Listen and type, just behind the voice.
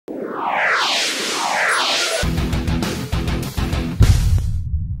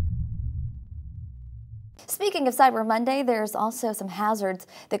Speaking of Cyber Monday, there's also some hazards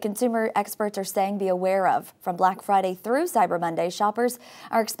that consumer experts are saying be aware of. From Black Friday through Cyber Monday, shoppers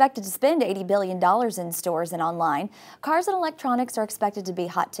are expected to spend $80 billion in stores and online. Cars and electronics are expected to be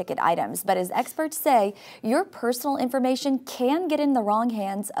hot ticket items, but as experts say, your personal information can get in the wrong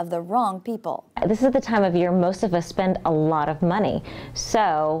hands of the wrong people. This is the time of year most of us spend a lot of money,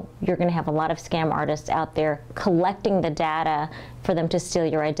 so you're going to have a lot of scam artists out there collecting the data for them to steal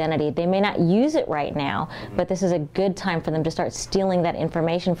your identity. They may not use it right now, but this is a good time for them to start stealing that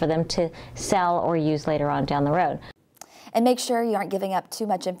information for them to sell or use later on down the road. And make sure you aren't giving up too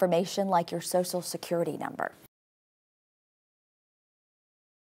much information like your social security number.